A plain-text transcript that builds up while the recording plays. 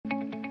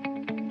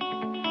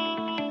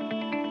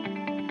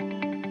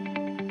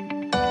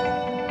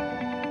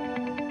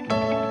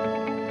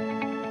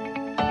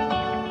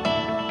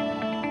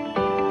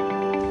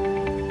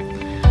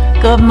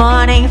Good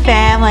morning,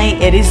 family.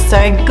 It is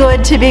so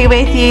good to be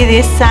with you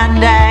this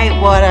Sunday.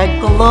 What a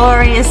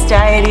glorious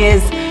day it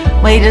is.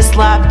 We just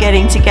love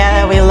getting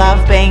together. We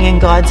love being in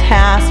God's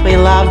house. We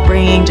love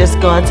bringing just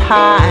God's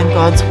heart and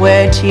God's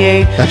word to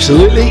you.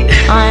 Absolutely.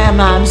 I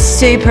am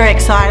super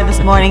excited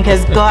this morning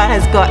because God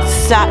has got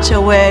such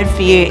a word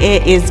for you.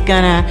 It is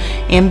going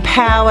to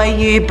empower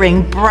you,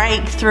 bring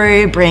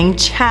breakthrough, bring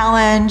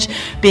challenge,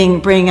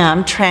 bring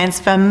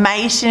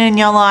transformation in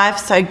your life.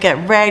 So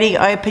get ready,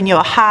 open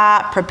your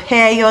heart,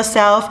 prepare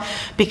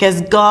yourself, because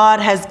God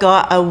has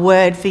got a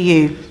word for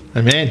you.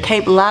 Amen.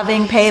 Keep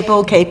loving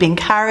people, keep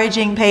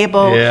encouraging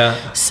people.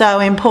 Yeah. So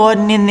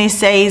important in this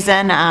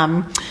season.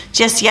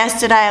 Just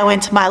yesterday I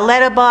went to my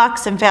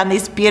letterbox and found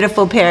this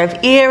beautiful pair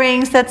of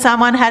earrings that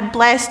someone had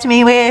blessed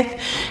me with.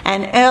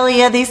 And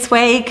earlier this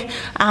week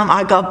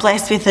I got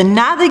blessed with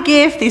another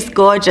gift, this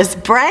gorgeous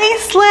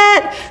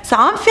bracelet. So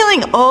I'm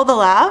feeling all the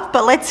love,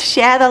 but let's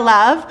share the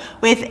love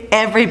with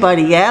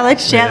everybody, yeah?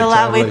 Let's share the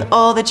love with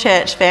all the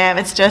church fam.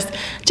 It's just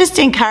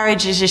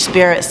encourages your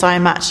spirit so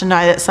much to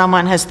know that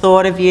someone has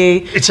thought of you.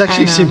 It's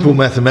actually simple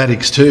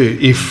mathematics too.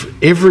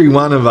 If every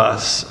one of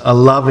us are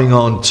loving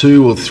on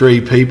 2 or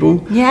 3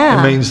 people,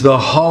 it means the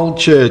whole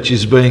church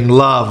is being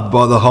loved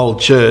by the whole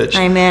church.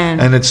 Amen.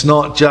 And it's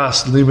not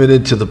just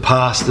limited to the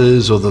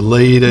pastors or the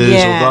leaders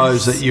or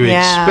those that you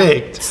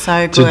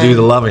expect to do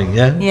the loving.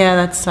 Yeah. Yeah,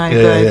 that's so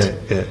good.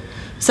 Yeah.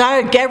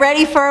 So get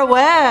ready for a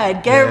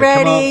word. Get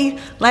ready.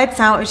 Let's.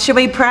 Should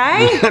we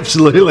pray?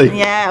 Absolutely.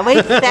 Yeah, we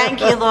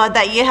thank you, Lord,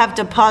 that you have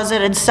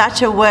deposited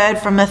such a word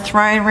from the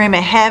throne room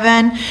of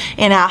heaven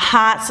in our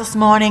hearts this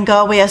morning,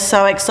 God. We are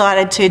so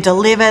excited to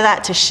deliver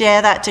that, to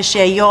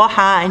share your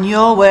heart and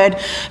your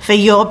word for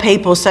your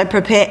people. So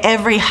prepare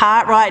every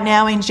heart right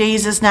now in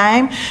Jesus'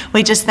 name.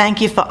 We just thank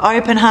you for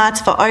open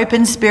hearts, for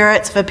open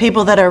spirits, for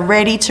people that are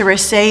ready to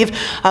receive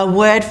a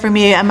word from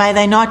you. And may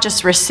they not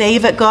just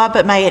receive it, God,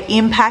 but may it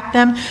impact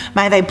them.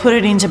 May they put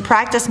it into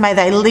practice. May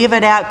they live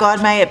it out,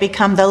 God. May it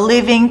become the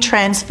living,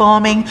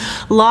 transforming,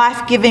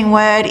 life-giving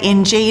word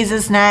in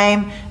Jesus'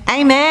 name.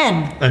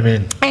 Amen.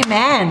 Amen.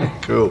 Amen.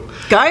 Cool.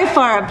 Go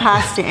for it,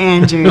 Pastor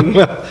Andrew.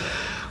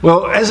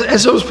 Well,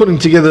 as I was putting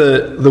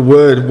together the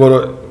word,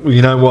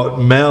 what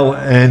Mel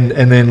and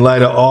then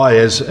later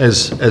as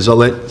I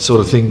let sort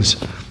of things,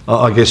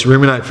 I guess,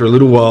 ruminate for a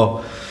little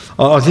while,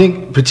 I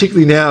think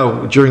particularly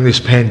now during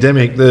this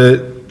pandemic,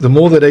 the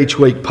more that each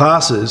week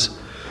passes,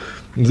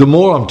 the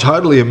more I'm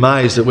totally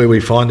amazed at where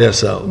we find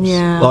ourselves.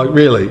 Yeah. Like,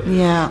 really.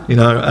 Yeah.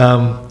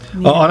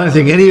 I don't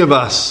think any of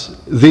us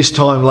this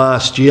time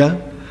last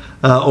year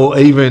or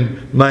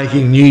even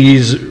making New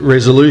Year's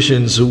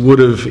resolutions would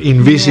have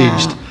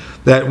envisaged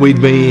that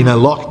we'd be in a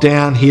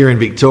lockdown here in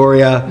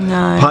Victoria.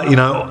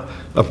 No.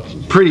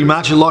 Pretty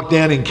much a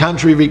lockdown in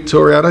country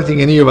Victoria. I don't think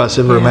any of us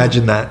ever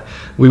imagined that.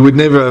 We would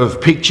never have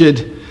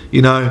pictured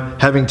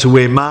having to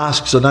wear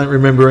masks. I don't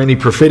remember any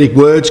prophetic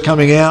words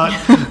coming out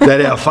that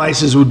our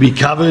faces would be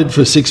covered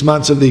for 6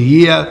 months of the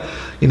year,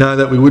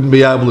 that we wouldn't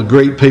be able to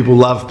greet people,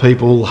 love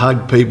people,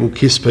 hug people,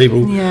 kiss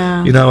people.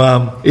 Yeah.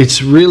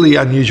 It's really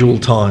unusual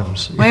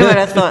times. We would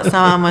have thought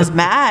someone was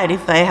mad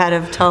if they had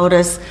have told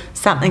us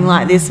something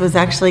like this was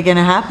actually going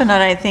to happen.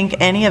 I don't think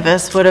any of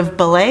us would have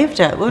believed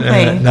it, would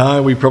we?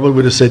 No, we probably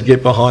would have said,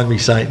 "Get behind me,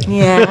 Satan."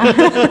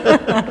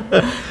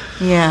 Yeah.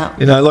 Yeah.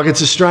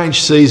 It's a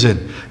strange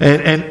season,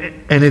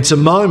 and it's a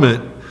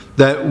moment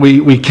that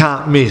we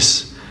can't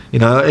miss.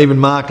 Even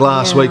Mark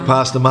last week,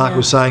 Pastor Mark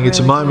was saying it's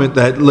really a moment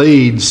that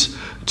leads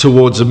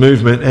towards a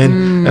movement,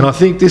 and I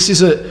think this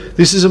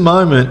is a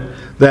moment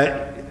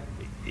that,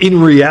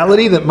 in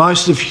reality, that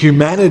most of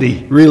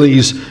humanity really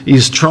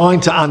is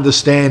trying to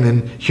understand,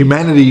 and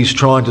humanity is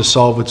trying to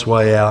solve its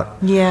way out.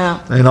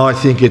 Yeah. And I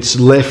think it's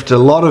left a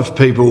lot of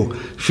people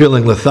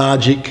feeling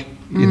lethargic,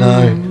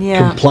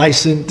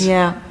 complacent.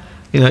 Yeah.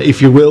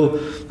 If you will.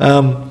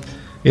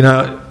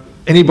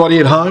 Anybody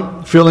at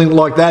home feeling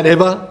like that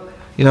ever?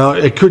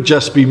 It could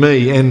just be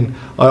me, and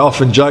I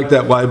often joke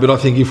that way, but I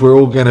think if we're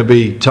all going to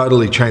be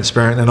totally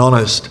transparent and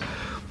honest,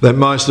 that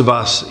most of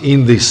us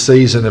in this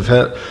season have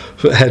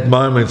had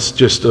moments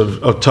just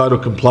of total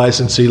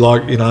complacency,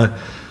 like,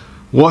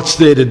 what's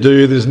there to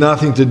do? There's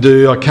nothing to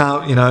do. I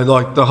can't,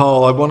 like the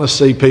whole, I want to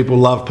see people,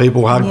 love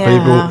people, hug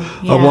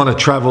people. I want to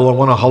travel. I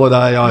want a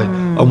holiday.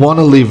 I want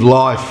to live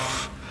life.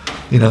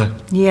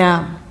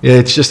 Yeah,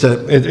 it's just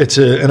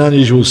an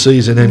unusual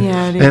season,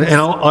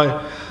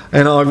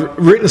 and I've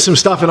written some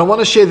stuff, and I want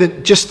to share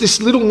that just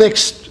this little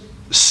next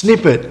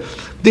snippet.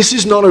 This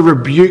is not a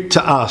rebuke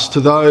to us,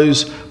 to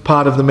those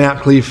part of the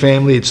Mount Clear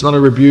family. It's not a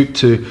rebuke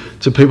to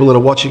people that are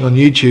watching on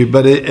YouTube,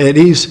 but it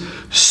is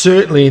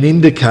certainly an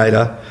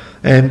indicator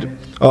and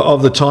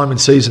of the time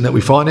and season that we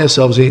find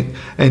ourselves in.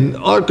 And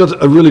I've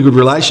got a really good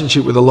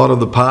relationship with a lot of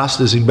the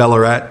pastors in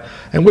Ballarat,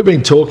 and we've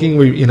been talking.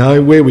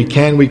 Where we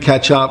can, we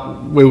catch up.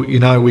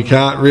 We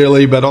can't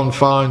really, but on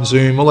phone,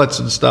 Zoom, all that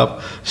sort of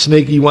stuff.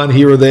 Sneaky one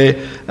here or there.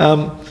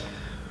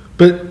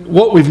 But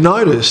what we've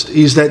noticed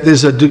is that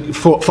there's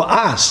for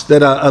us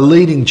that are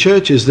leading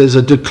churches, there's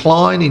a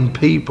decline in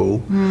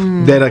people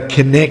that are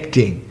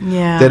connecting,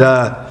 that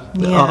are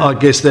I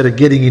guess, that are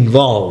getting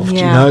involved. Yeah.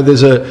 You know,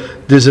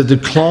 there's a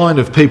decline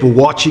of people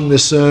watching the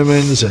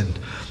sermons and,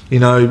 you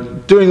know,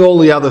 doing all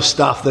the other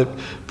stuff that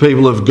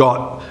people have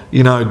got,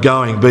 you know,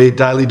 going, be it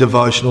daily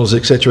devotionals,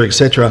 etc.,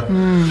 etc.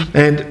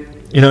 And,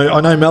 you know,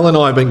 I know Mel and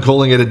I have been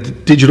calling it a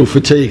digital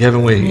fatigue,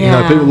 haven't we? You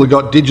know, people have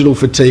got digital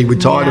fatigue. We're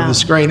tired of the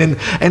screen, and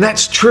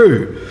that's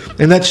true.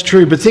 And that's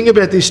true. But think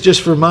about this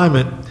just for a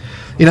moment.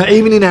 You know,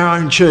 even in our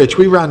own church,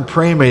 we run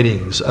prayer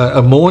meetings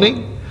a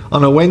morning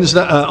on a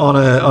Wednesday, on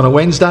a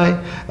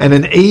Wednesday, and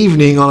an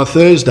evening on a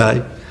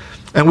Thursday.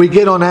 And we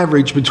get on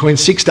average between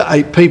 6 to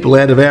 8 people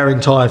out of our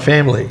entire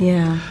family.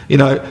 Yeah. You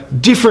know,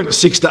 different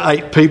 6 to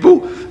 8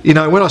 people. You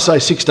know, when I say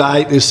 6 to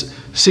 8, there's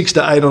 6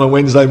 to 8 on a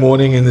Wednesday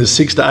morning and there's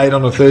 6 to 8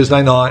 on a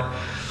Thursday night.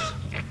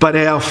 But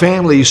our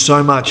family is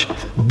so much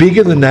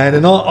bigger than that.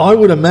 And I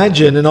would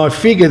imagine, and I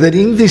figure that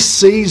in this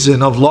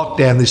season of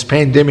lockdown, this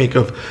pandemic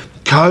of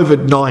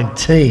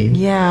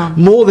COVID-19,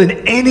 more than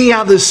any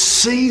other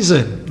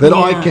season that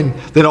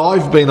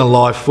I've been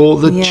alive for,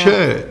 the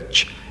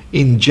church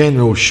in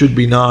general should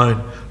be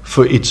known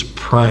for its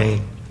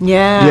praying.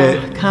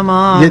 Come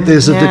on. Yet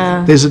there's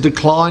a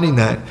decline in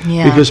that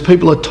because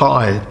people are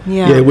tired.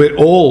 We're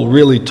all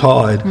really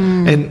tired.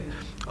 And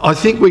I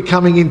think we're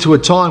coming into a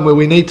time where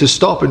we need to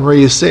stop and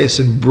reassess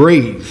and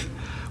breathe.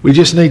 We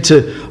just need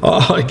to,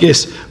 I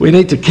guess, we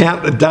need to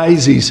count the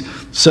daisies,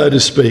 so to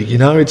speak. You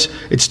know,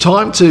 it's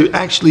time to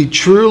actually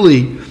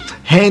truly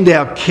hand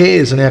our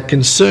cares and our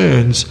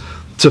concerns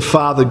to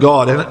Father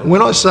God. And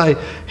when I say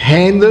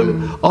hand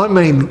them, I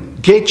mean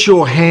get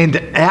your hand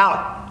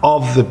out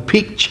of the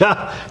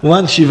picture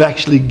once you've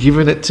actually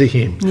given it to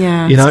Him.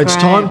 You know, it's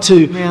time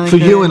for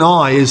you and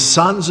I, as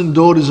sons and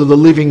daughters of the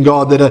living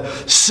God that are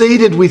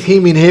seated with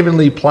Him in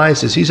heavenly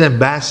places, His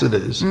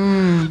ambassadors.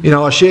 You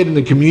know, I shared in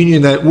the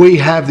communion that we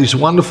have this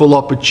wonderful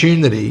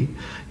opportunity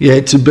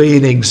to be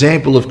an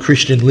example of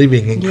Christian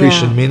living and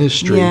Christian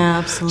ministry.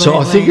 Absolutely. So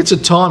I think it's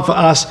a time for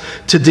us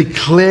to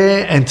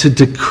declare and to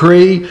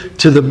decree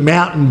to the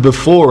mountain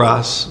before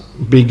us,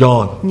 be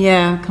gone.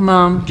 Come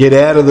on. Get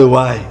out of the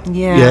way.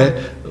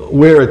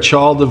 We're a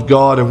child of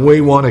God and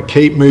we want to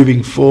keep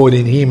moving forward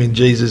in Him in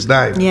Jesus'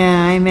 name.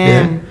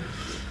 Amen.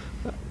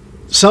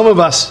 Some of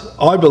us,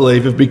 I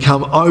believe, have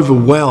become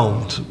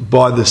overwhelmed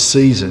by the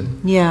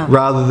season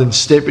rather than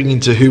stepping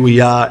into who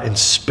we are and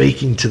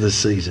speaking to the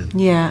season.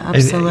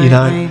 Absolutely. And, you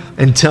know,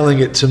 and telling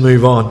it to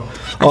move on.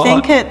 I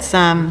think it's...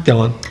 Go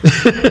on.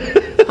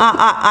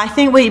 I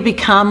think we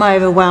become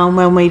overwhelmed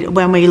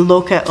when we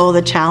look at all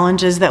the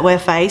challenges that we're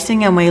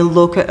facing and we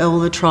look at all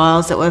the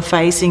trials that we're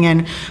facing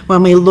and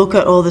when we look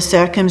at all the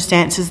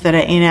circumstances that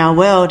are in our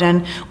world,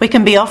 and we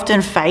can be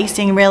often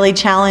facing really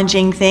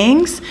challenging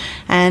things,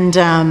 and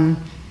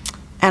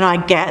I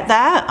get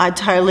that. I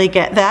totally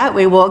get that.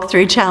 We walk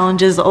through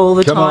challenges all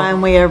the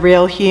time. We are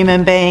real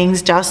human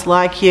beings just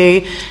like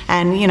you.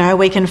 And, you know,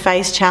 we can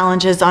face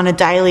challenges on a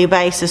daily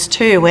basis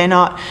too. We're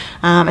not,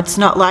 it's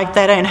not like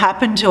they don't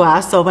happen to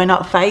us or we're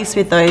not faced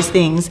with those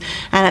things.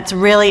 And it's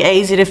really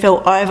easy to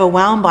feel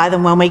overwhelmed by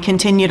them when we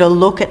continue to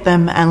look at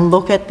them and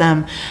look at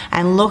them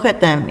and look at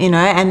them, you know.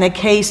 And the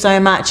key so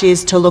much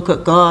is to look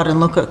at God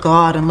and look at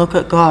God and look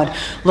at God.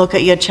 Look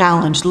at your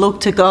challenge. Look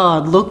to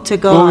God. Look to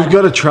God. Well, we've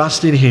got to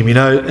trust in Him, you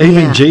know.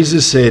 Even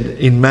Jesus said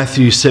in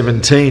Matthew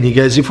 17, He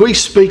goes, if we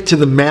speak to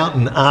the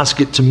mountain, ask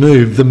it to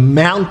move, the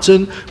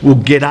mountain will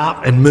get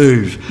up and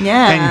move.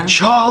 And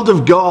child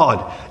of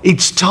God,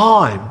 it's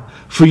time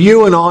for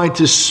you and I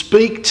to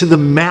speak to the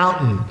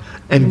mountain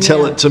and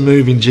tell it to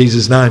move in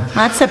Jesus' name.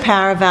 That's the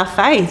power of our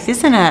faith,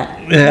 isn't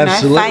it?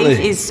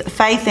 Absolutely.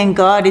 Faith in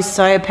God is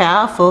so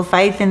powerful.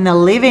 Faith in the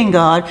living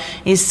God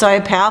is so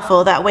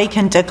powerful that we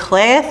can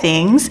declare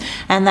things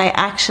and they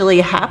actually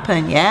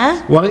happen,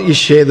 Why don't you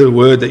share the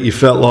word that you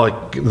felt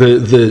like,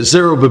 the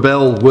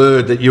Zerubbabel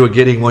word that you were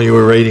getting while you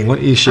were reading? Why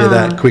don't you share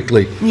that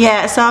quickly?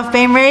 So I've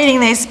been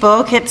reading this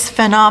book. It's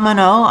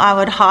phenomenal. I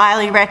would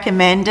highly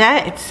recommend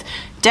it. It's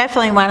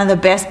definitely one of the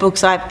best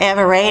books I've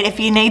ever read. If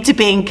you need to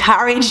be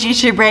encouraged, you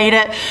should read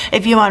it.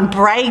 If you want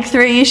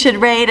breakthrough, you should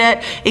read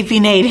it. If you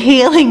need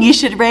healing, you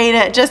should read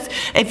it. Just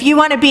if you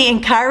want to be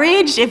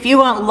encouraged, if you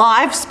want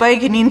life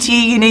spoken into you,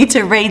 you need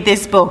to read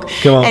this book.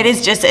 It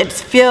is just,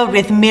 it's filled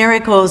with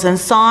miracles and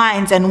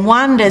signs and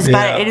wonders,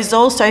 but it is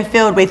also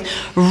filled with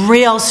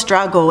real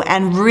struggle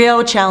and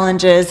real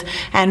challenges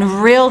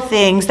and real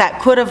things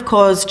that could have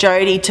caused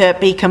Jody to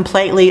be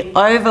completely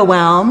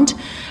overwhelmed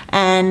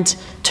and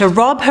to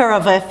rob her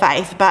of her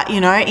faith, but, you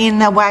know, in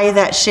the way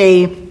that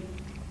she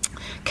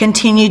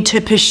continued to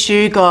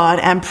pursue God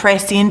and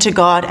press into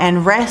God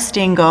and rest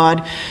in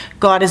God,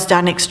 God has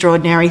done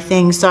extraordinary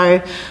things.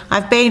 So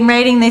I've been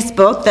reading this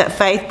book that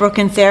Faith, Brooke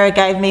and Sarah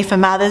gave me for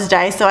Mother's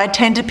Day, so I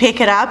tend to pick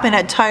it up and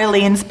it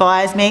totally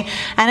inspires me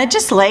and it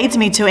just leads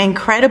me to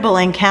incredible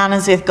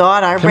encounters with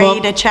God. I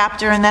read a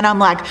chapter and then I'm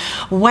like,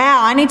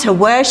 wow, I need to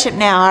worship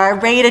now. I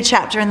read a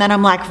chapter and then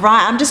I'm like,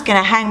 right, I'm just going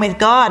to hang with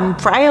God and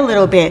pray a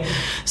little bit.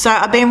 So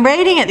I've been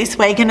reading it this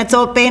week and it's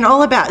been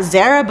all about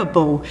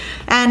Zerubbabel,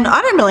 and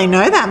I don't really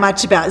know that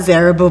much about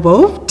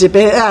Zerubbabel,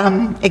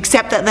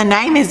 except that the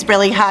name is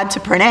really hard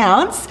to pronounce.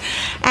 accounts.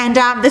 And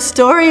the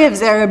story of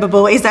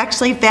Zerubbabel is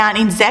actually found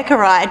in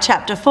Zechariah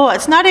chapter 4.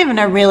 It's not even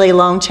a really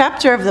long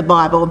chapter of the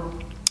Bible.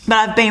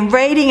 But I've been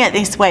reading it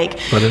this week.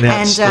 But an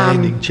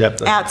outstanding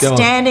chapter.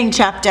 Outstanding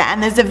chapter.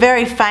 And there's a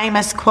very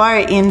famous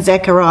quote in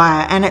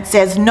Zechariah, and it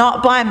says,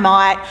 "Not by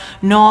might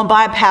nor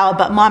by power,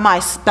 but by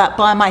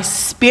my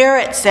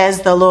spirit,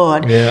 says the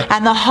Lord." Yeah.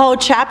 And the whole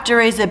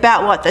chapter is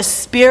about what the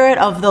Spirit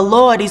of the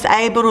Lord is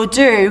able to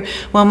do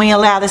when we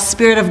allow the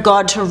Spirit of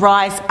God to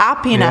rise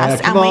up in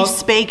us and we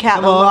speak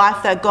out the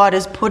life that God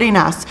has put in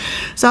us.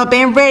 So I've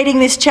been reading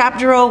this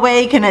chapter all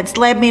week, and it's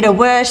led me to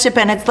worship,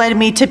 and it's led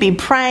me to be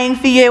praying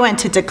for you and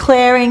to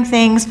declaring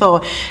things for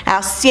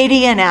our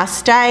city and our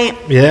state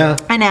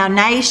and our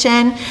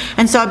nation.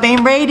 And so I've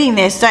been reading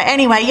this. So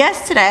anyway,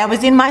 yesterday I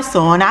was in my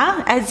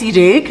sauna, as you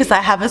do, because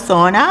I have a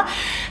sauna,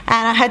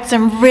 and I had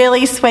some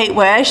really sweet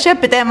worship,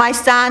 but then my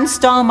son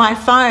stole my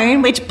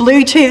phone, which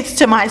Bluetooths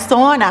to my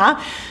sauna.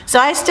 So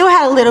I still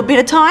had a little bit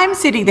of time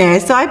sitting there.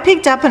 So I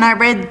picked up and I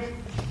read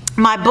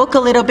my book a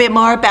little bit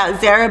more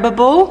about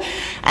Zerubbabel,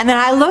 and then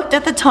I looked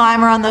at the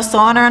timer on the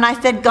sauna and I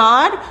said,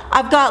 "God,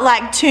 I've got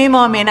like 2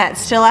 more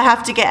minutes till I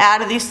have to get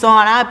out of this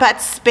sauna,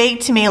 but speak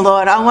to me,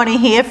 Lord. I want to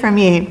hear from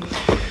you."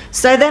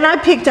 So then I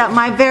picked up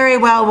my very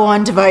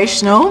well-worn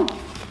devotional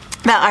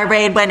that I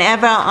read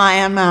whenever I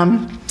am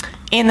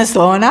in the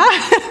sauna.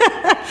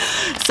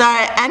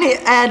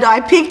 And I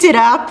picked it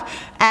up,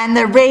 and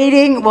the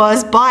reading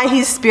was by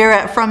his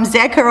Spirit from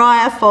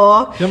Zechariah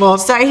 4. Come on.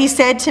 So he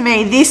said to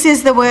me, "This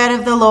is the word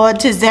of the Lord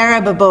to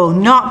Zerubbabel,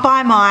 not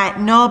by might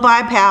nor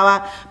by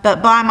power,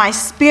 but by my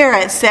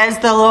Spirit, says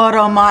the Lord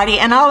Almighty."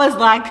 And I was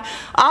like,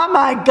 oh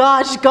my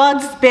gosh,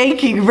 God's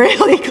speaking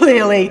really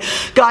clearly.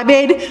 I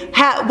mean,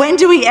 when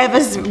do we ever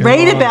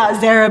read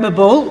about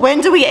Zerubbabel? When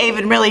do we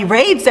even really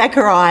read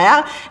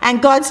Zechariah? And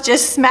God's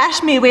just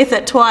smashed me with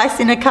it twice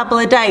in a couple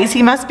of days.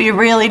 He must be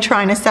really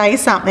trying to say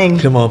something.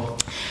 Come on.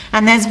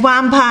 And there's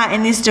one part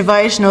in this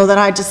devotional that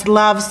I just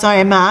love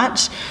so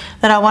much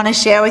that I want to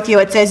share with you.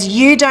 It says,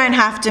 "You don't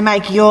have to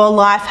make your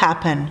life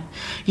happen.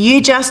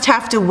 You just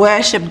have to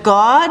worship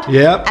God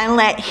and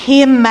let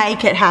Him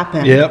make it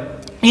happen."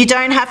 You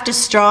don't have to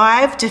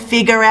strive to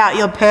figure out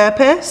your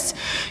purpose.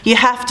 You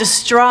have to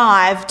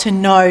strive to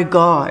know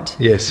God.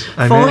 Yes.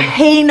 Amen. For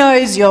He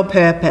knows your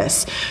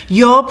purpose.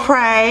 Your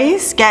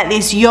praise, get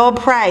this, your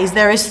praise.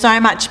 There is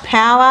so much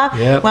power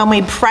when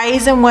we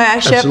praise and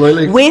worship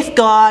with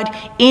God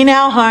in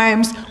our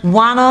homes,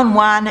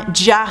 one-on-one,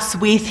 just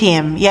with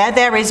Him. Yeah,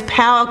 there is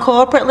power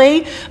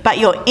corporately, but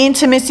your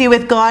intimacy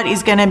with God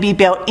is going to be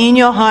built in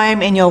your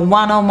home, in your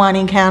one-on-one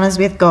encounters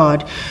with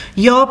God.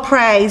 Your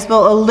praise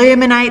will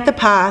illuminate the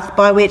path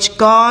by which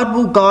God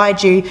will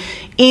guide you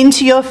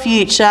into your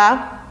future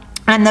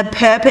and the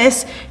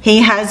purpose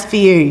He has for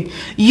you.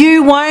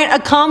 You won't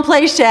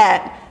accomplish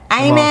it.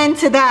 Amen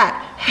to that.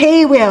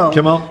 He will.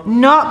 Come on.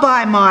 Not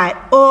by might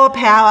or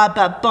power,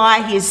 but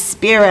by His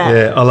Spirit.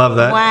 Yeah, I love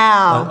that.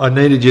 Wow. I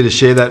needed you to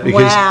share that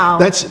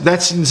because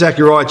that's in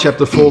Zechariah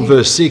chapter 4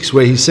 verse 6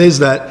 where he says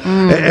that.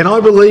 And I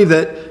believe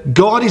that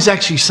God is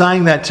actually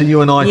saying that to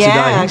you and I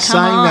today. He's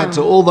saying that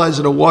to all those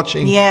that are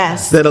watching,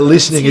 that are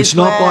listening. It's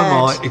not by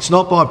might, it's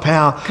not by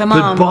power,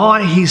 but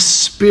by His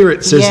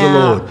Spirit, says the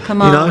Lord. You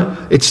know,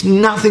 it's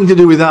nothing to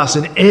do with us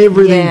and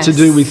everything to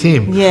do with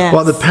Him.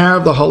 By the power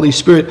of the Holy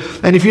Spirit.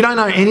 And if you don't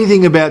know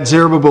anything about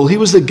Zerubbabel, he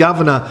was the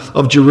governor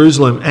of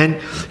Jerusalem, and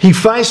he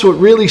faced what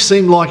really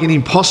seemed like an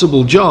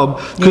impossible job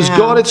because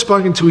God had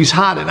spoken to his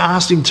heart and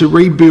asked him to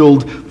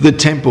rebuild the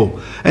temple.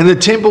 And the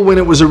temple, when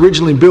it was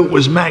originally built,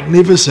 was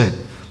magnificent.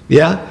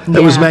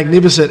 It was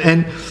magnificent.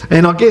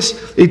 And I guess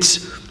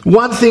it's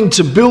one thing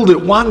to build it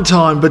one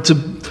time, but to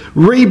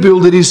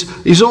rebuild it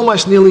is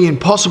almost nearly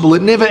impossible.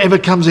 It never ever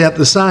comes out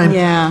the same.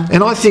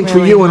 And I think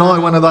for you and I,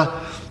 one of the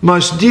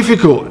most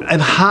difficult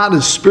and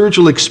hardest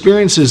spiritual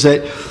experiences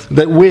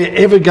that we're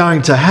ever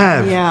going to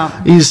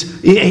have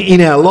is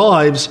in our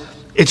lives.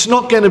 It's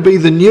not going to be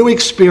the new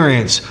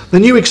experience. The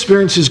new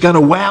experience is going to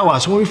wow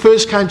us. When we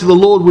first came to the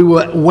Lord, we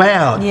were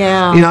wowed.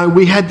 You know,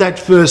 we had that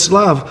first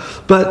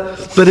love. But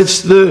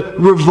it's the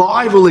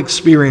revival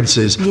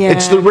experiences.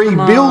 It's the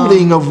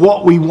rebuilding of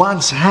what we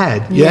once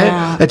had.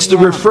 It's the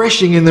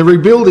refreshing and the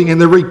rebuilding and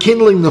the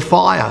rekindling the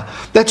fire.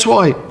 That's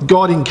why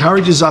God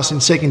encourages us in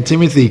 2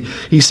 Timothy.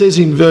 He says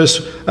in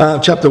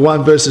chapter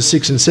 1, verses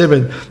 6 and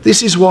 7,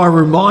 "This is why I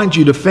remind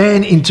you to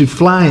fan into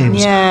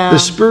flames the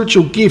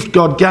spiritual gift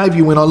God gave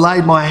you when I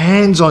laid my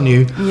hands on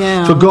you.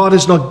 For God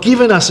has not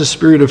given us a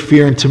spirit of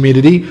fear and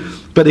timidity,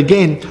 but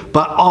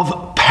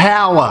of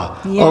power,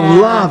 of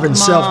love and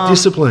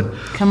self-discipline."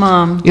 Come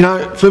on. You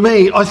know, for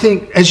me, I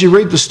think as you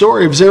read the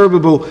story of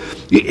Zerubbabel,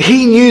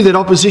 he knew that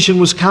opposition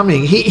was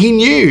coming. He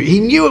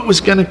knew it was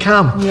going to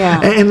come.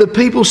 And the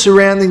people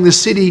surrounding the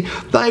city,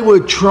 they were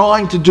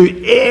trying to do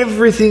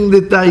everything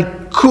that they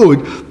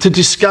could to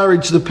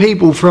discourage the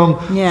people from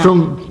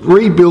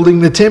rebuilding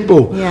the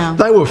temple. Yeah.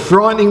 They were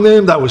frightening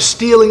them. They were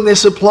stealing their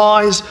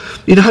supplies.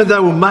 They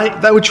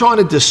were trying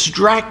to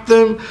distract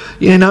them.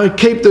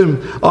 Keep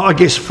them, I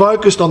guess,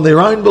 focused on their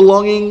own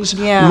belongings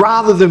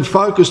rather than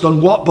focused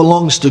on what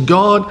belongs to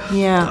God.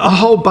 Yeah. A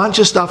whole bunch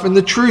of stuff. And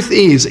the truth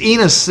is,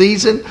 in a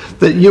season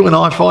that you and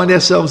I find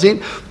ourselves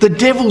in, the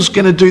devil's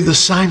going to do the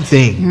same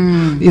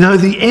thing.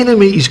 The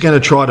enemy is going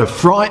to try to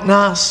frighten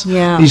us.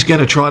 Yeah. He's going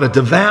to try to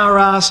devour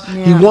us.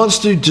 Yeah. He wants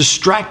to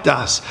distract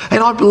us.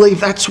 And I believe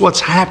that's what's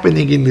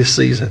happening in this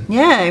season.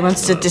 Yeah, he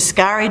wants to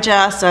discourage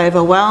us,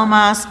 overwhelm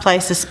us,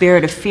 place a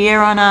spirit of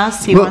fear on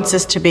us. He wants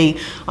us to be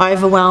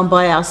overwhelmed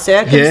by our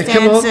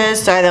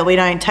circumstances so that we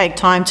don't take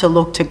time to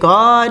look to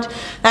God.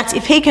 That's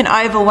if he can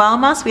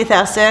overwhelm us with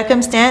our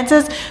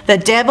circumstances, the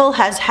devil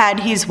has had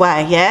his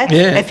way,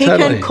 if he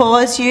can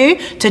cause you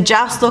to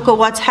just look at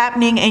what's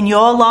happening in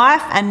your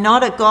life and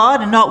not at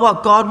God and not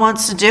what God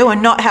wants to do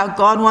and not how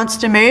God wants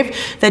to move,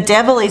 the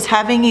devil is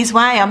having his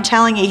way. I'm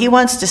telling you, he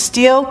wants to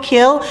steal,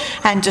 kill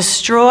and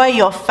destroy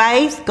your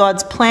faith,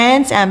 God's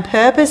plans and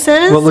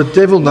purposes. Well, the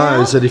devil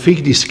knows that if he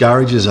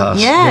discourages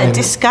us...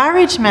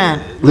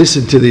 discouragement.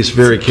 Listen to this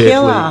very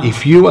carefully.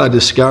 If you are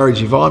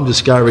discouraged, if I'm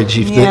discouraged,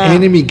 if the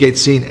enemy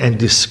gets in and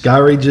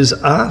discourages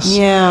us,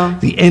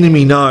 the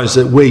enemy knows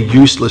that we're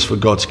useless for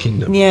God's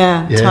kingdom.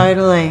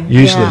 Totally.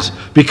 Useless.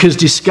 Because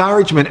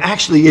discouragement,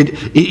 actually,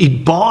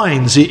 it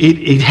binds,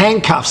 it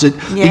handcuffs,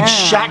 it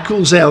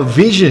shackles our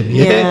vision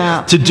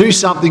to do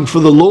something for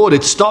the Lord.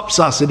 It stops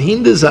us, it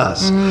hinders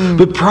us.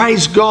 But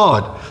praise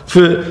God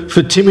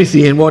for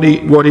Timothy and what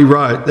he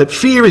wrote, that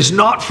fear is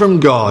not from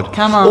God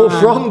or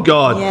from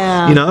God.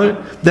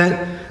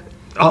 That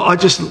I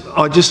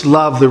just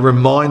love the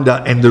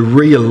reminder and the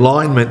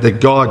realignment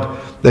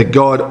that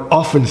God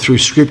often through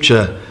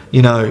Scripture,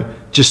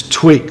 just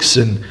tweaks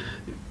and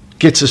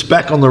gets us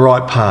back on the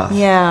right path.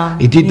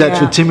 He did that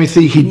for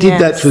Timothy. He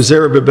did that for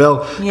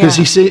Zerubbabel, because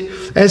he said,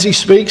 as he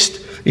speaks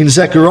in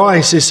Zechariah,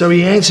 he says, so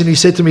he answered and he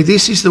said to me,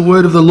 this is the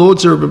word of the Lord,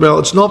 Zerubbabel.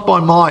 It's not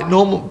by might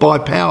nor by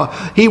power.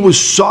 He was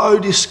so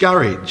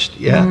discouraged,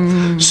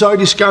 so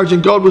discouraged.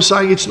 And God was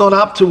saying, it's not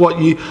up to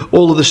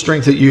all of the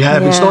strength that you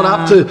have. It's not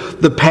up to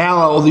the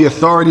power or the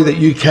authority that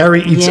you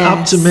carry. It's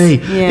up to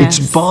me. It's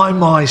by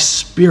my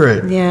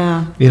Spirit.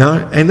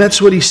 And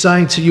that's what he's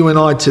saying to you and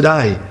I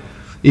today.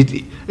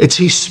 It's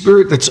his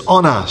Spirit that's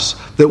on us,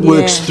 that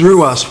works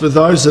through us for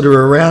those that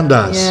are around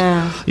us.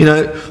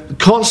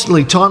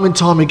 Constantly, time and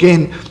time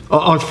again,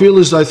 I feel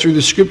as though through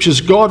the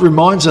Scriptures, God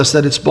reminds us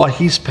that it's by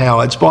his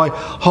power, it's by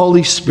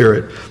Holy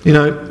Spirit.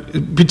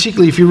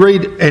 Particularly if you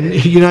read and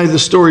the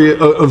story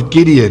of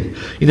Gideon.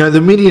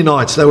 The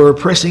Midianites, they were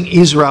oppressing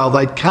Israel.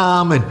 They'd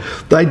come and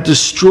they'd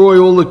destroy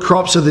all the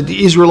crops so that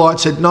the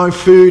Israelites had no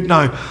food,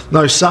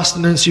 no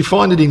sustenance. You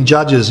find it in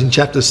Judges in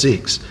chapter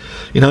 6.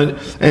 And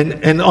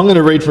I'm going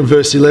to read from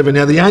verse 11.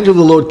 Now the angel of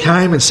the Lord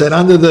came and sat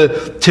under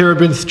the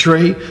terebinth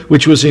tree,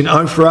 which was in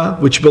Ophrah,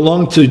 which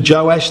belonged to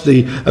Joash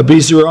the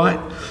Abizarite,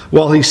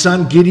 while his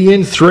son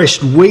Gideon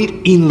threshed wheat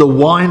in the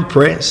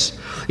winepress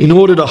in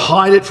order to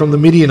hide it from the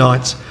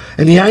Midianites.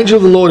 And the angel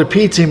of the Lord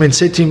appeared to him and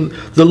said to him,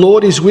 the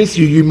Lord is with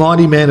you, you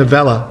mighty man of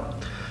valour.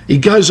 He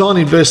goes on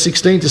in verse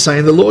 16 to say,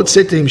 and the Lord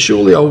said to him,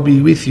 surely I will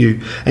be with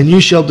you, and you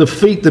shall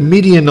defeat the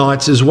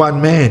Midianites as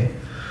one man.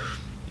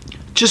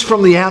 Just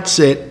from the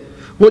outset,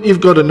 what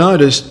you've got to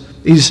notice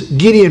is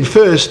Gideon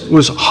first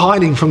was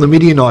hiding from the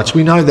Midianites.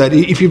 We know that.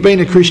 If you've been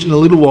a Christian a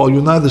little while,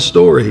 you'll know the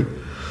story.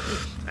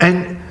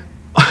 And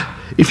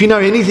if you know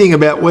anything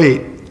about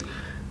wheat,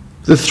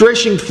 the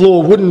threshing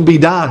floor wouldn't be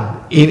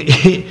done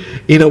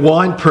in a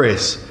wine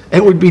press.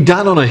 It would be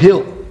done on a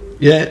hill,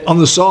 on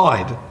the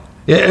side.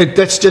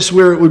 That's just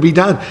where it would be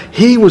done.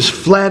 He was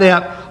flat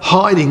out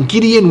hiding.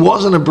 Gideon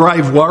wasn't a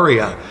brave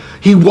warrior.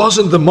 He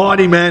wasn't the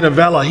mighty man of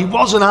valor. He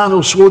wasn't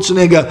Arnold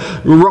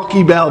Schwarzenegger,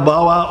 Rocky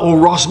Balboa or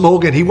Ross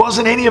Morgan. He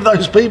wasn't any of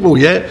those people,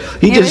 He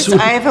was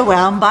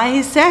overwhelmed by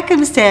his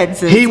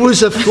circumstances. He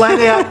was a flat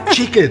out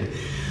chicken.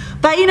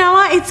 But you know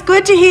what? It's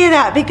good to hear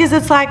that, because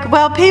it's like,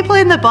 well, people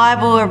in the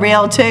Bible are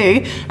real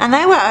too, and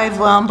they were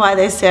overwhelmed by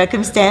their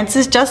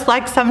circumstances, just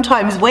like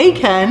sometimes we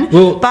can.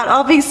 Well, but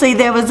obviously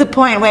there was a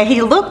point where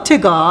he looked to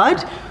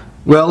God.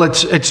 Well,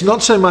 it's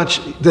not so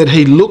much that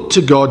he looked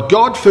to God.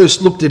 God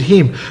first looked at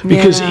him,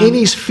 because in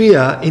his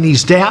fear, in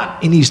his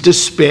doubt, in his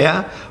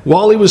despair,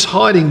 while he was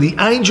hiding, the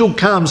angel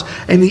comes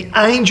and the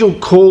angel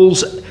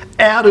calls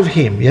out of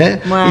him,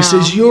 Wow. He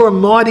says, you're a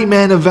mighty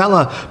man of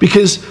valor.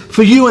 Because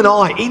for you and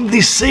I, in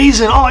this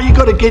season, you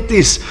got to get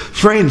this,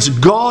 friends,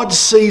 God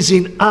sees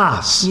in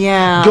us.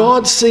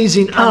 God sees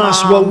in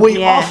us what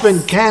we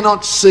often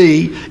cannot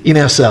see in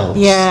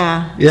ourselves.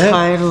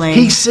 Totally.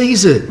 He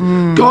sees it.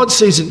 God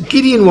sees it.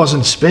 Gideon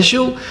wasn't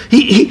special.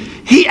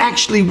 He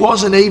actually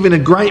wasn't even a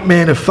great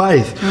man of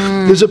faith.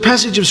 There's a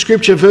passage of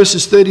Scripture,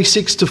 verses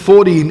 36 to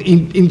 40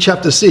 in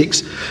chapter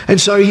 6. And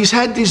so he's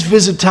had this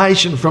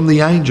visitation from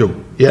the angel,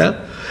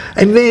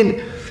 And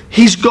then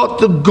he's got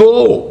the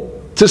gall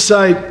to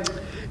say,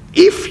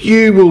 if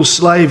you will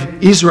slay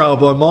Israel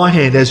by my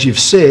hand, as you've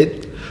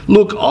said,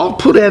 look, I'll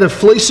put out a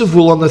fleece of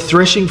wool on the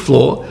threshing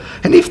floor,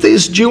 and if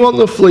there's dew on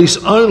the fleece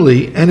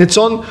only, and it's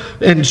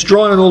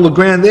dry on all the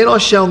ground, then I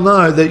shall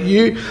know that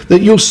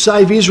you'll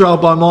save Israel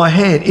by my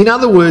hand. In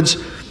other words,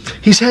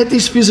 he's had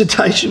this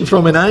visitation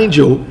from an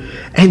angel,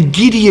 and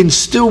Gideon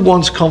still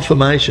wants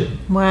confirmation.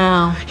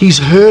 Wow. He's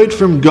heard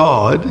from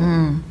God,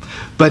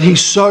 but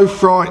he's so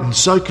frightened,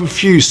 so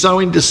confused, so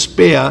in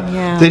despair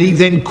that he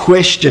then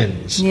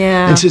questions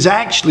and says,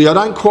 actually,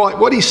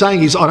 what he's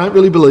saying is, I don't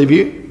really believe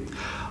you.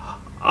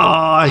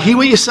 I hear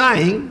what you're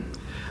saying,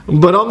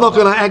 but I'm not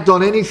going to act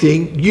on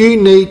anything. You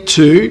need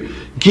to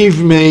give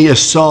me a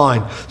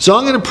sign. So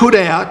I'm going to put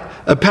out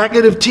a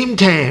packet of Tim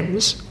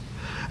Tams,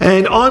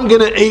 and I'm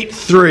going to eat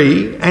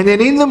 3, and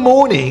then in the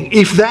morning,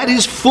 if that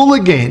is full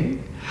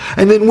again,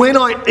 and then when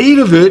I eat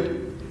of it,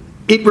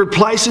 it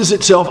replaces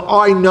itself,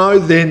 I know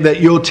then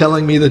that you're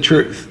telling me the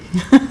truth.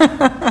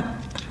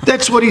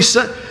 That's what he's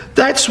saying.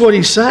 That's what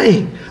he's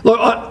saying.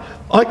 Like,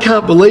 I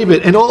can't believe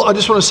it. And I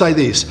just want to say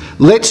this.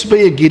 Let's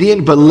be a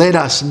Gideon, but let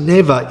us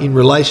never, in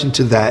relation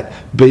to that,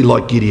 be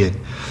like Gideon.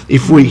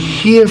 If we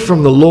hear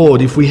from the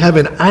Lord, if we have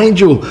an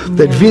angel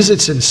that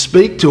visits and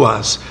speak to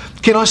us,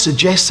 can I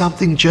suggest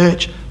something,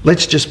 church?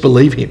 Let's just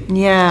believe him.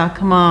 Yeah,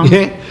 come on.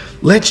 Yeah,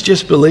 let's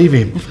just believe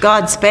him. If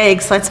God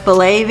speaks, let's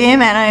believe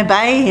him and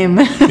obey him.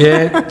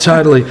 Yeah,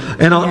 totally.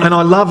 And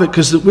I love it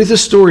because with the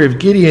story of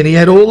Gideon, he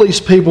had all these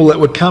people that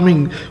were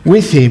coming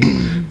with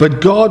him,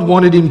 but God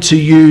wanted him to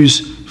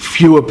use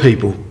fewer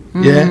people.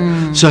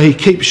 Yeah, so he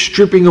keeps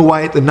stripping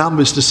away at the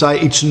numbers to say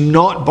it's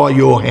not by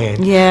your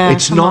hand,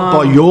 it's not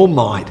by your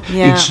might,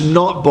 it's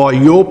not by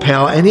your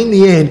power. And in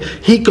the end,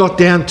 he got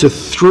down to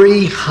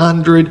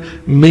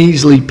 300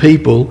 measly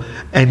people,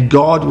 and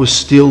God was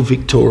still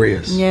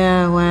victorious.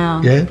 Yeah,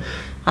 wow. Yeah,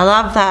 I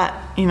love that.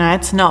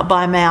 It's not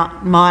by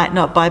might,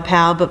 not by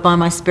power, but by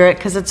my spirit,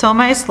 because it's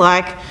almost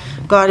like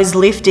God is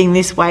lifting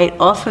this weight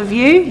off of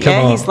you.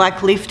 He's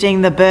like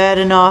lifting the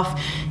burden off.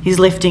 He's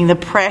lifting the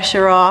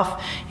pressure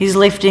off. He's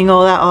lifting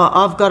all that,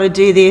 I've got to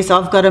do this.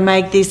 I've got to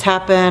make this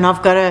happen.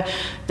 I've got to,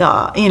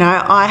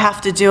 I have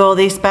to do all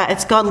this. But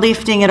it's God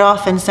lifting it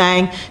off and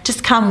saying,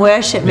 just come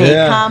worship me.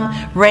 Yeah.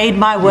 Come read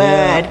my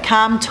word. Yeah.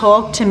 Come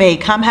talk to me.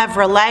 Come have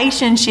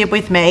relationship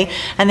with me.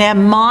 And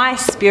then my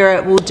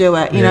spirit will do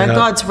it. You know,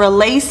 God's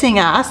releasing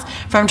us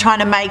from trying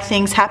to make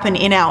things happen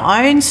in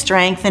our own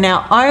strength and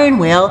our own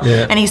will.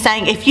 Yeah. And he's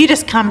saying, if you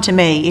just come to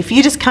me, if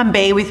you just come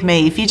be with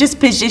me, if you just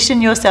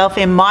position yourself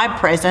in my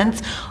presence,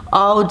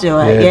 I'll do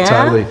it. Yeah,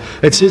 totally.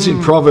 It says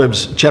in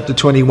Proverbs chapter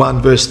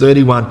 21 verse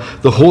 31,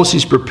 the horse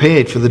is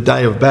prepared for the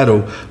day of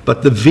battle,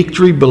 but the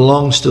victory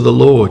belongs to the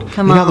Lord.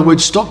 In other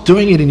words, stop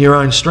doing it in your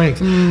own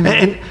strength.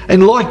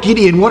 And like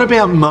Gideon, what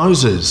about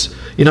Moses?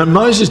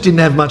 Moses didn't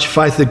have much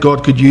faith that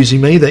God could use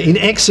him either. In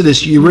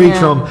Exodus, you read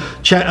from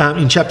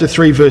in chapter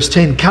 3 verse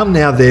 10, come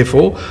now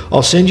therefore,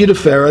 I'll send you to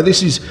Pharaoh.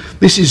 This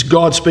is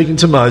God speaking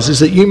to Moses,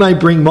 that you may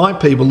bring my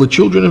people, the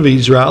children of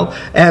Israel,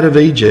 out of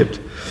Egypt.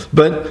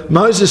 But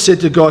Moses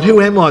said to God,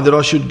 who am I that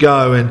I should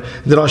go and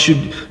that I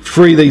should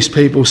free these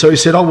people? So he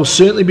said, I will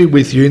certainly be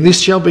with you, and this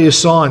shall be a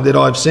sign that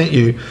I've sent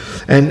you.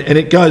 And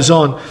it goes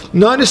on.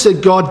 Notice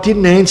that God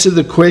didn't answer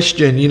the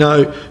question,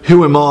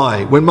 who am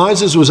I? When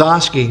Moses was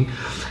asking,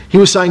 he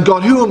was saying,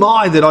 God, who am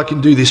I that I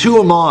can do this? Who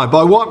am I?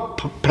 By what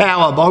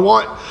power? By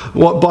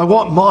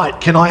what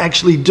might can I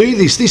actually do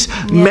this? This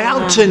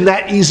mountain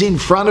that is in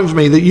front of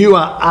me that you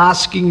are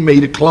asking me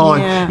to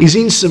climb is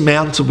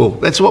insurmountable.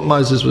 That's what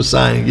Moses was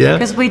saying, yeah?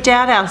 Because we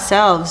doubt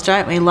ourselves,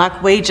 don't we?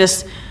 Like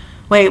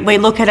we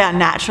look at our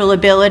natural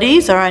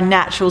abilities or our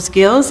natural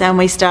skills and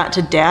we start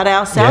to doubt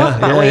ourselves,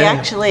 but we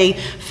actually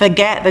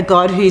forget the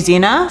God who's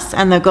in us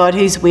and the God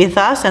who's with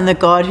us and the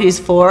God who's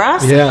for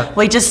us. Yeah.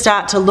 We just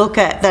start to look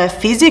at the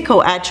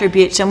physical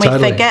attributes and we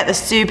forget the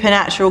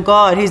supernatural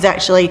God who's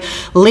actually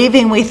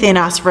living within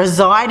us,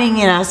 residing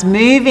in us,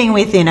 moving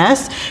within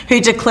us,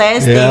 who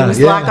declares things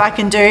like I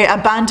can do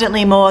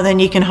abundantly more than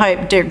you can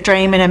hope,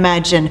 dream and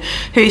imagine,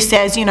 who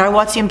says,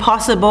 what's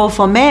impossible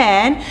for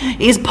man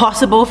is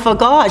possible for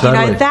God.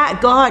 Totally. That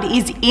God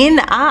is in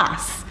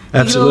us.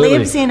 Absolutely. He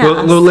lives in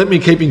us. Well, let me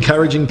keep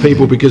encouraging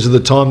people because of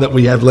the time that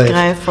we have left.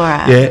 Go for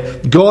it.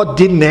 Yeah. God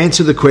didn't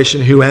answer the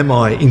question, who am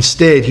I?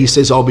 Instead, he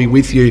says, I'll be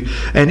with you.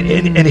 And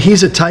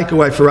here's a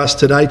takeaway for us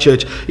today,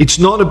 church. It's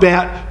not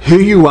about who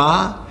you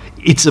are.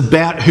 It's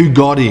about who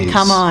God is.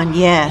 Come on,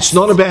 yes. It's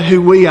not about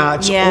who we are.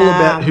 It's all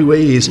about who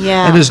he is.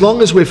 Yeah. And as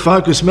long as we're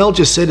focused, Mel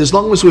just said, as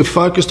long as we're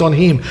focused on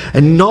him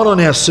and not on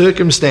our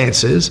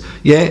circumstances,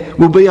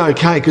 we'll be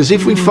okay. Because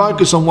if we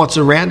focus on what's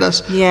around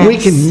us, we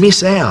can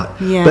miss out.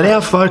 Yeah. But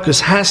our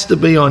focus has to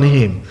be on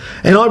him.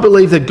 And I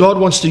believe that God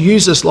wants to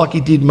use us like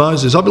he did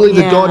Moses. I believe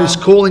that God is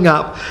calling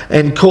up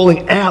and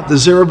calling out the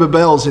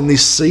Zerubbabels in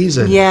this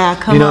season. Yeah,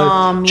 come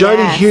on.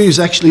 Jody Hughes,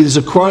 actually, there's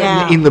a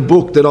quote in the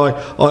book that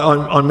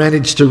I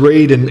managed to read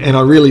and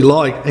I really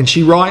like, and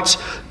she writes,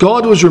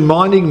 God was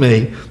reminding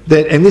me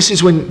that, and this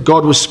is when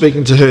God was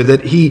speaking to her,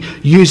 that he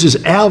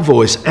uses our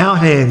voice, our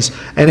hands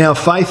and our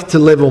faith to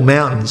level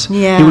mountains.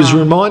 He was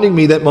reminding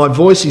me that my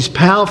voice is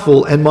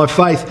powerful and my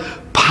faith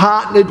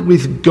partnered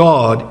with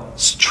God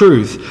God's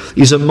truth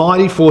is a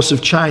mighty force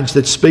of change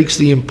that speaks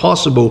the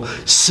impossible,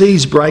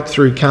 sees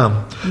breakthrough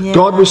come. Yeah.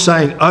 God was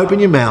saying, open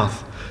your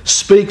mouth,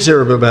 speak,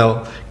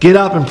 Zerubbabel, get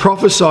up and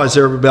prophesy,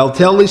 Zerubbabel,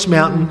 tell this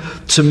mountain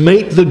to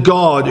meet the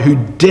God who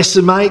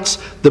decimates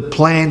the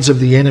plans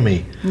of the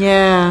enemy.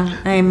 Yeah,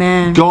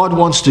 amen. God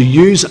wants to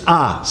use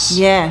us.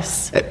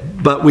 Yes.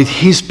 But with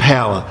his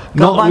power.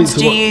 God wants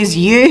to use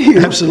you.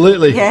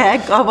 Absolutely.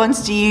 Yeah, God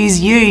wants to use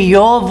you,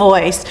 your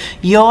voice,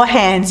 your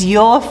hands,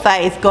 your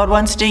faith. God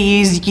wants to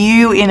use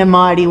you in a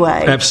mighty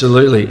way.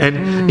 Absolutely.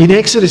 And in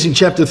Exodus in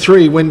chapter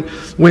 3,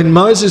 when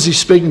Moses is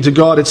speaking to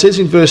God, it says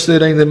in verse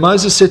 13 that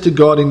Moses said to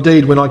God,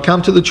 indeed, when I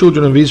come to the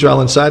children of Israel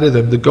and say to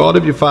them, the God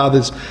of your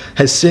fathers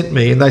has sent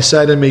me, and they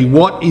say to me,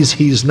 what is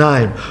his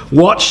name?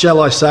 What shall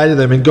I say to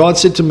them? And God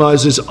said to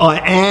Moses, I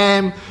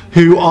am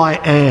who I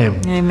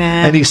am.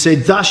 Amen. And he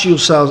said, thus you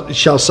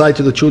shall say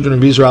to the children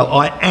of Israel,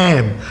 I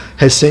am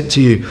has sent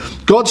to you.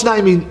 God's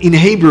name in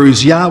Hebrew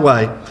is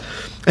Yahweh.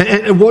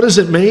 And what does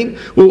it mean?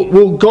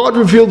 Well, God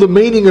revealed the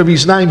meaning of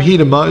his name here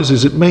to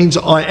Moses. It means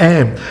I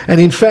am. And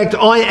in fact,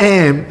 I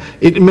am,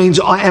 it means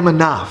I am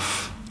enough.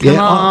 Yeah,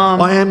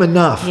 I am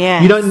enough.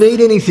 Yes. You don't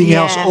need anything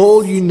else.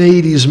 All you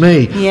need is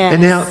me. Yes.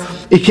 And now,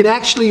 it can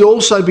actually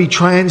also be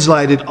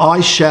translated, I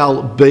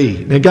shall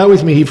be. Now, go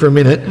with me here for a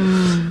minute.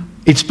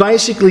 It's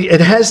basically, it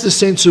has the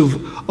sense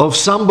of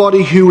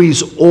somebody who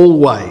is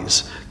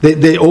always.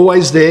 They're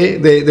always there.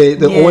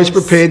 They're always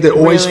prepared. They're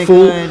always really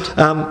full.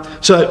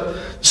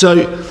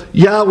 So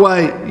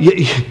Yahweh,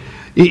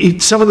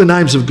 some of the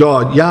names of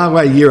God,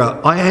 Yahweh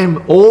Yireh, I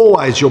am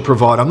always your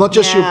provider. I'm not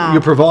just your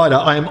provider,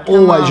 I am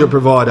always your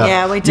provider.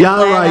 Yeah, we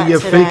declare Yahweh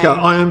that today. Yefika,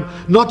 I am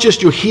not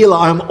just your healer,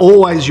 I am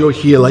always your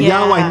healer.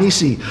 Yeah. Yahweh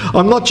Nissi,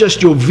 I'm not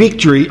just your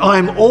victory, I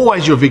am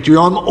always your victory.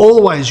 I'm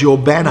always your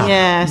banner.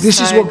 Yeah, this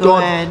is so what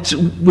God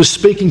was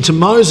speaking to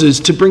Moses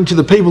to bring to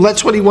the people.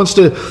 That's what he wants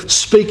to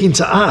speak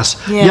into us.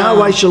 Yeah.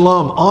 Yahweh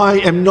Shalom,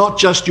 I am not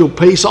just your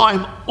peace, I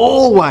am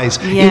always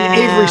in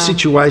every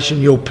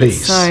situation your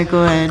peace. So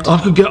good. I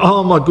could go,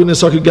 oh my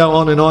goodness, I could go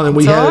on, and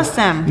we have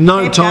awesome.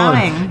 no Keep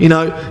time. going. You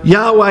know,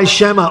 Yahweh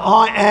Shammah,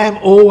 I am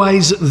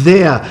always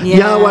there. Yeah.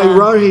 Yahweh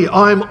Rohi,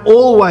 I am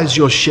always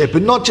your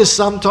shepherd, not just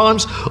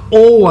sometimes,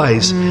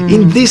 always.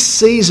 In this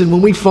season,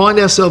 when we find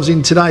ourselves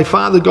in today,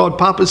 Father God,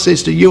 Papa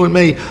says to you and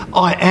me,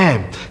 I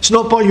am. It's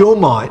not by your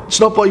might,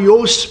 it's not by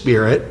your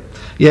spirit.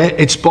 Yeah,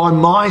 it's by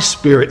my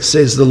spirit,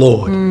 says the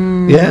Lord.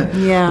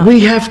 Yeah?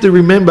 We have to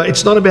remember,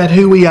 it's not about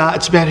who we are,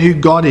 it's about who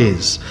God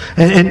is.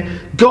 And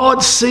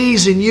God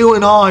sees in you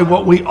and I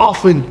what we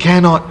often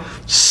cannot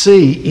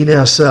see in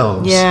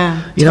ourselves.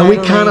 Yeah, you know, we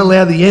can't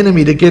allow the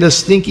enemy to get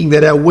us thinking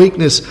that our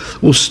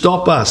weakness will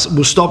stop us,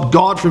 will stop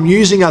God from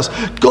using us.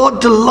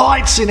 God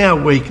delights in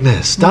our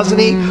weakness, doesn't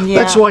he? Yeah.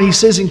 That's why he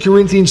says in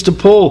Corinthians to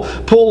Paul,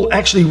 Paul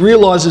actually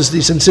realizes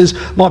this and says,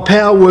 my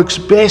power works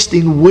best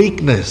in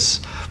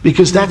weakness.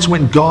 Because that's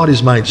when God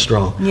is made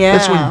strong. Yeah.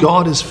 That's when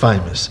God is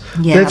famous.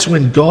 Yeah. That's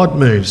when God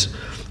moves.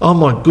 Oh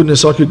my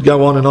goodness, I could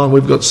go on and on.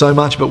 We've got so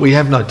much, but we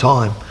have no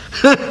time.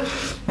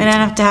 We don't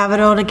have to have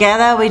it all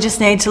together. We just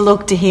need to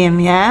look to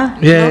him, yeah?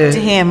 Look to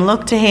him,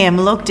 look to him,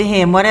 look to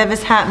him.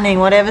 Whatever's happening,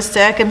 whatever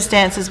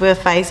circumstances we're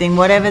facing,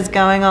 whatever's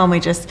going on,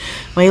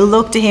 we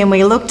look to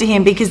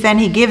him because then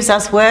he gives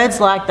us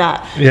words like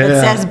that. Yeah.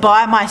 It says,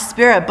 by my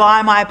spirit,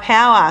 by my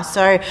power.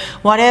 So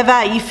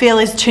whatever you feel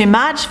is too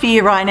much for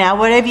you right now,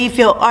 whatever you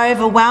feel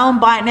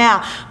overwhelmed by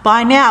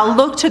now,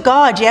 look to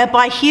God, yeah?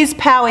 By his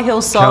power,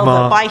 he'll solve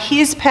it. By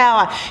his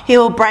power,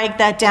 he'll break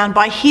that down.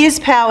 By his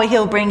power,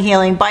 he'll bring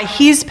healing. By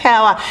his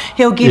power,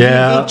 he'll give you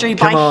victory.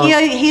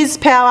 By his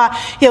power,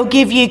 he'll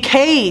give you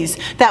keys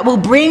that will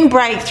bring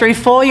breakthrough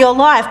for your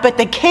life. But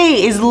the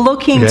key is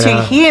looking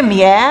to him,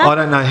 yeah? I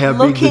don't know how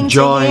big the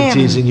giant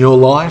is in your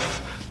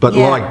life, but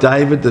like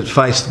David that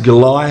faced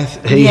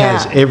Goliath, he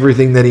has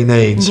everything that he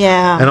needs.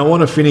 Yeah. And I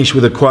want to finish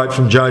with a quote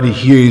from Jodie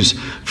Hughes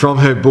from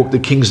her book, The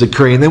King's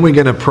Decree, and then we're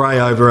going to pray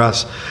over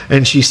us.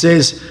 And she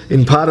says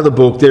in part of the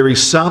book, there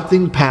is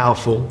something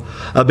powerful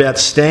about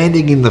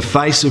standing in the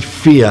face of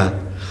fear,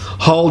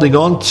 holding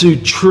on to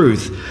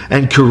truth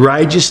and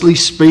courageously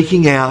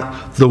speaking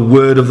out the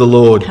word of the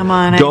Lord. Come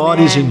on, God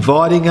amen. is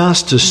inviting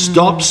us to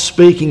stop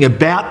speaking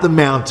about the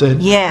mountain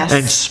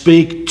and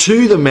speak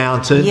to the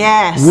mountain.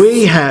 Yes.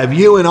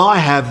 You and I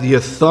have the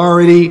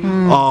authority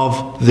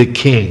of the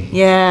King.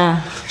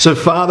 Yeah. So,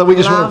 Father, we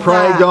just want to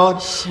pray,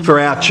 God, for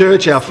our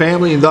church, our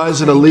family, and those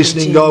that are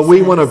listening, God.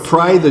 We want to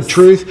pray the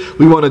truth.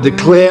 We want to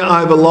declare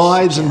over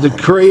lives and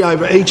decree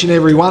over each and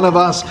every one of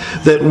us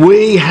that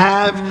we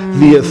have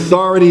the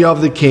authority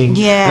of the King.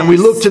 Yes. And we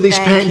look to this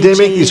pandemic,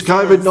 this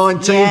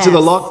COVID-19, to the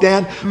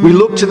lockdown. We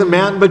look to the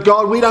mountain, but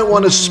God, we don't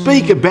want to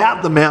speak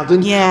about the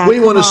mountain. We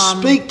want to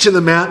speak to the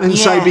mountain and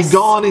say, be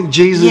gone in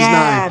Jesus'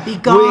 name. Be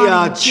gone we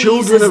are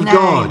children of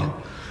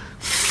God,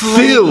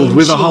 filled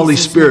with the Holy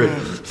Spirit,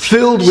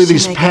 filled with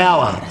his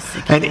power,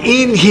 and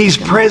in his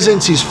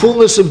presence is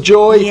fullness of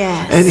joy,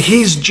 and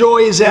his joy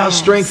is our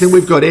strength, and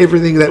we've got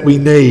everything that we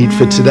need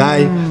for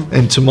today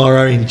and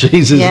tomorrow in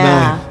Jesus'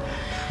 name.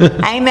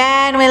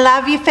 Amen. We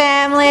love you,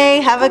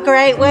 family. Have a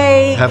great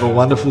week. Have a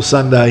wonderful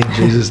Sunday in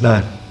Jesus'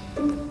 name.